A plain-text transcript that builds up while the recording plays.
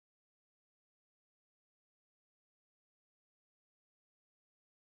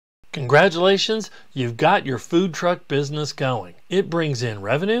Congratulations, you've got your food truck business going. It brings in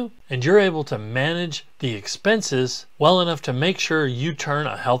revenue and you're able to manage the expenses well enough to make sure you turn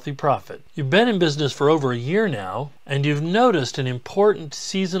a healthy profit. You've been in business for over a year now and you've noticed an important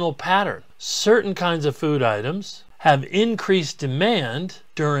seasonal pattern. Certain kinds of food items have increased demand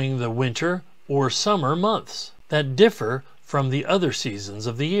during the winter or summer months that differ from the other seasons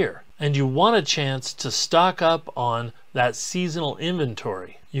of the year. And you want a chance to stock up on that seasonal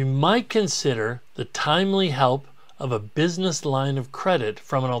inventory. You might consider the timely help of a business line of credit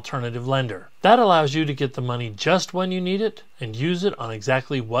from an alternative lender. That allows you to get the money just when you need it and use it on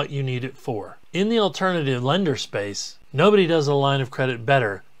exactly what you need it for. In the alternative lender space, nobody does a line of credit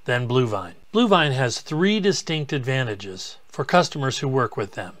better than Bluevine. Bluevine has 3 distinct advantages for customers who work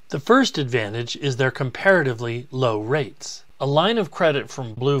with them. The first advantage is their comparatively low rates. A line of credit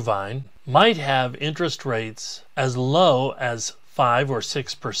from Bluevine might have interest rates as low as 5 or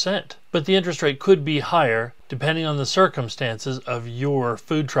 6%, but the interest rate could be higher depending on the circumstances of your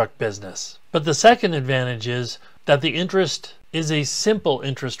food truck business. But the second advantage is that the interest is a simple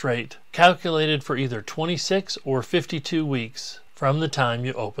interest rate calculated for either 26 or 52 weeks from the time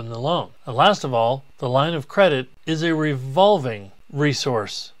you open the loan. And last of all, the line of credit is a revolving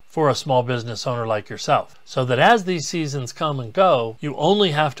resource for a small business owner like yourself, so that as these seasons come and go, you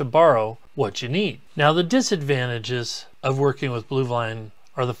only have to borrow what you need. Now, the disadvantages of working with Bluevine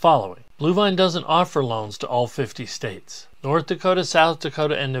are the following. Bluevine doesn't offer loans to all 50 states. North Dakota, South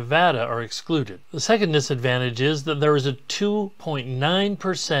Dakota, and Nevada are excluded. The second disadvantage is that there is a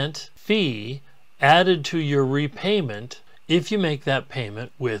 2.9% fee added to your repayment if you make that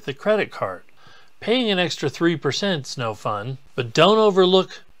payment with a credit card. Paying an extra 3% is no fun, but don't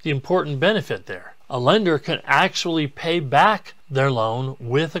overlook the important benefit there. A lender can actually pay back their loan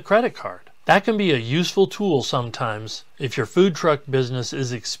with a credit card. That can be a useful tool sometimes if your food truck business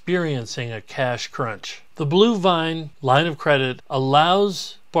is experiencing a cash crunch. The Bluevine line of credit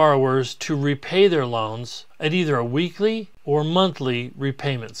allows borrowers to repay their loans at either a weekly or monthly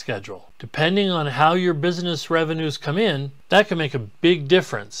repayment schedule. Depending on how your business revenues come in, that can make a big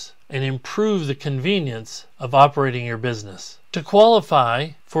difference and improve the convenience of operating your business. To qualify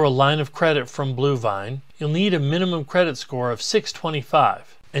for a line of credit from Bluevine, you'll need a minimum credit score of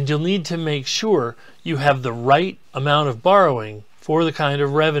 625, and you'll need to make sure you have the right amount of borrowing for the kind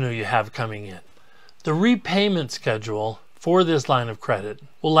of revenue you have coming in. The repayment schedule for this line of credit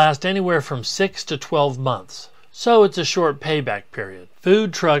will last anywhere from 6 to 12 months, so it's a short payback period.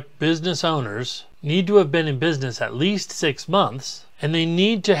 Food truck business owners need to have been in business at least 6 months, and they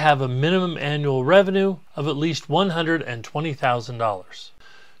need to have a minimum annual revenue of at least $120,000.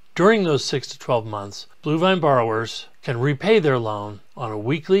 During those 6 to 12 months, Bluevine borrowers can repay their loan on a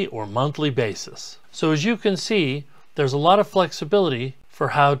weekly or monthly basis. So as you can see, there's a lot of flexibility for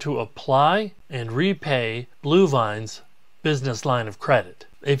how to apply and repay Bluevine's business line of credit.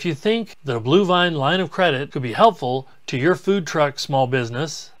 If you think that a Bluevine line of credit could be helpful to your food truck small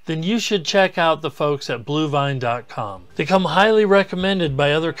business, then you should check out the folks at Bluevine.com. They come highly recommended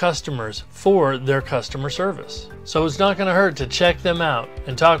by other customers for their customer service. So it's not going to hurt to check them out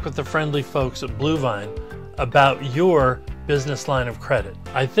and talk with the friendly folks at Bluevine about your business line of credit.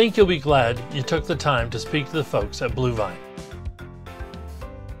 I think you'll be glad you took the time to speak to the folks at Bluevine.